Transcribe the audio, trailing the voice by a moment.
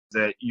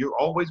that you're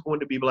always going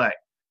to be black.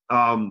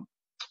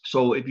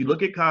 So if you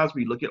look at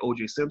Cosby, you look at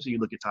O.J. Simpson, you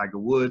look at Tiger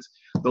Woods,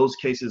 those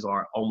cases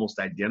are almost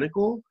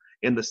identical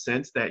in the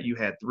sense that you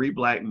had three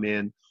black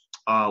men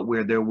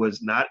where there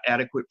was not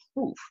adequate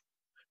proof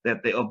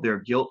that they of their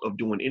guilt of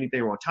doing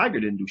anything wrong. Tiger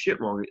didn't do shit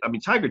wrong. I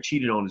mean, Tiger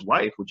cheated on his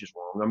wife, which is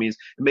wrong. I mean, it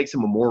makes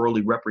him a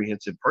morally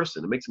reprehensible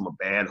person. It makes him a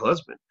bad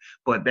husband.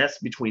 But that's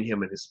between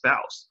him and his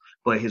spouse.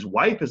 But his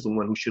wife is the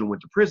one who should have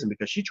went to prison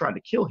because she tried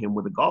to kill him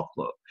with a golf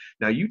club.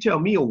 Now, you tell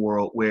me a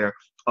world where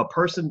a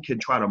person can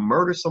try to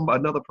murder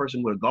another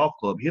person with a golf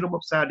club, hit them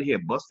upside the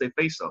head, bust their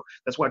face up.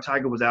 That's why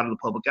Tiger was out of the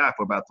public eye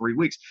for about 3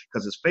 weeks,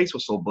 because his face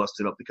was so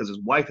busted up because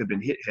his wife had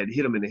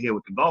hit him in the head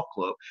with the golf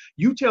club.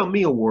 You tell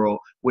me a world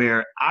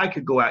where I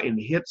could go out and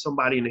hit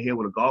somebody in the head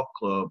with a golf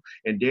club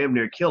and damn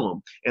near kill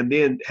them, and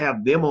then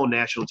have them on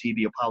national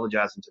TV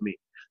apologizing to me.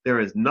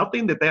 There is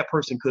nothing that that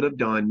person could have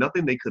done,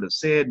 nothing they could have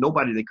said,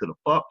 nobody they could have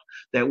fucked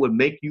that would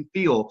make you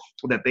feel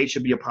that they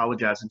should be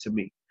apologizing to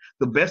me.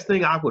 The best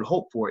thing I would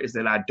hope for is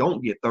that I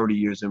don't get 30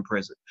 years in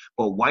prison.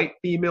 But white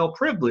female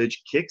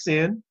privilege kicks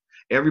in.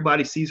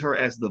 Everybody sees her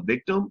as the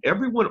victim.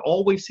 Everyone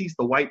always sees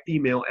the white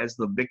female as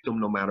the victim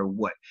no matter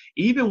what.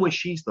 Even when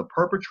she's the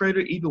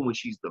perpetrator, even when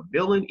she's the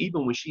villain,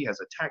 even when she has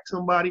attacked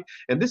somebody.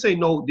 And this ain't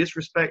no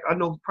disrespect. I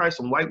know probably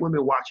some white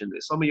women watching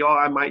this. Some of y'all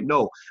I might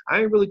know. I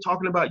ain't really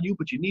talking about you,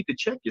 but you need to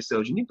check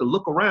yourselves. You need to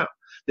look around.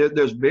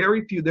 There's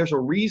very few. There's a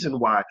reason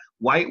why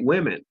white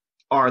women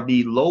are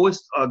the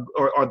lowest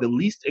or are the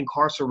least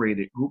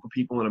incarcerated group of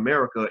people in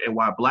America, and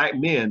why black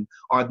men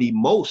are the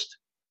most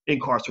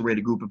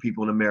incarcerated group of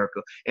people in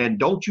America. And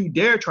don't you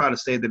dare try to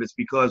say that it's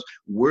because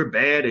we're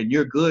bad and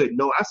you're good.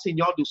 No, I've seen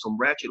y'all do some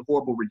ratchet,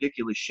 horrible,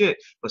 ridiculous shit,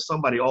 but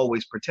somebody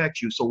always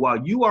protects you. So while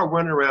you are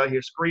running around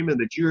here screaming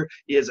that you're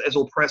as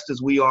oppressed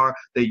as we are,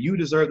 that you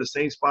deserve the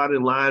same spot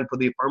in line for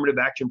the affirmative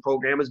action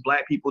program as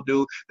black people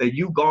do, that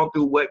you've gone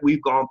through what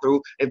we've gone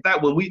through. In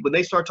fact, when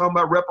they start talking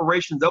about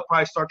reparations, they'll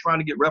probably start trying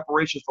to get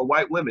reparations for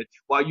white women.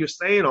 While you're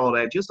saying all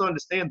that, just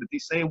understand that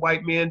these same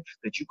white men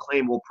that you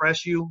claim will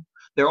oppress you,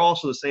 they're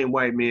also the same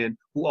white men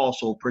who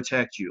also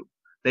protect you.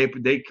 They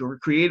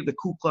created the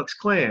Ku Klux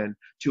Klan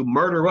to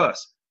murder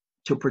us,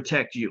 to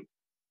protect you.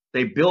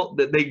 They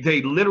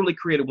literally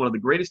created one of the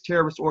greatest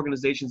terrorist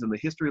organizations in the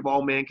history of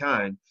all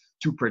mankind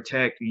to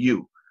protect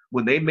you.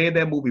 When they made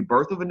that movie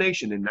Birth of a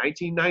Nation in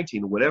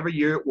 1919, whatever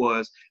year it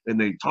was, and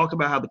they talked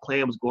about how the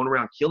Klan was going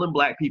around killing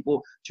black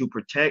people to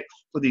protect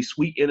for these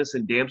sweet,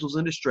 innocent damsels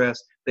in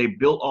distress, they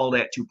built all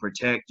that to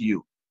protect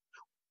you.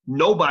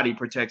 Nobody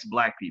protects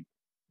black people.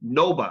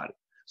 Nobody.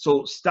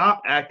 So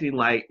stop acting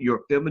like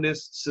your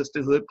feminist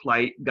sisterhood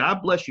plight.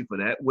 God bless you for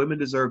that. Women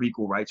deserve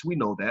equal rights. We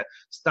know that.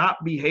 Stop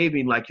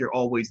behaving like you're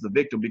always the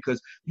victim,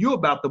 because you're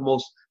about the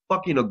most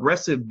fucking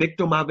aggressive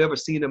victim I've ever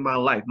seen in my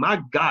life.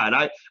 My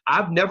God,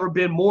 I've never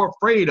been more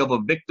afraid of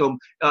a victim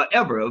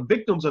ever.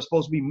 Victims are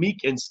supposed to be meek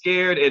and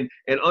scared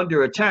and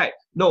under attack.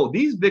 No,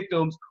 these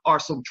victims are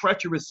some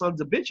treacherous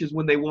sons of bitches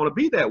when they want to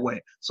be that way.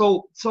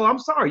 So I'm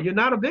sorry, you're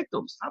not a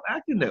victim. Stop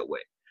acting that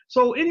way.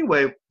 So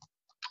anyway,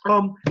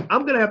 I'm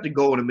gonna have to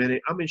go in a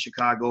minute. I'm in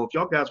Chicago. If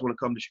y'all guys want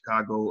to come to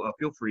Chicago,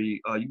 feel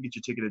free. You can get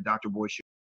your ticket at Dr. Boyce.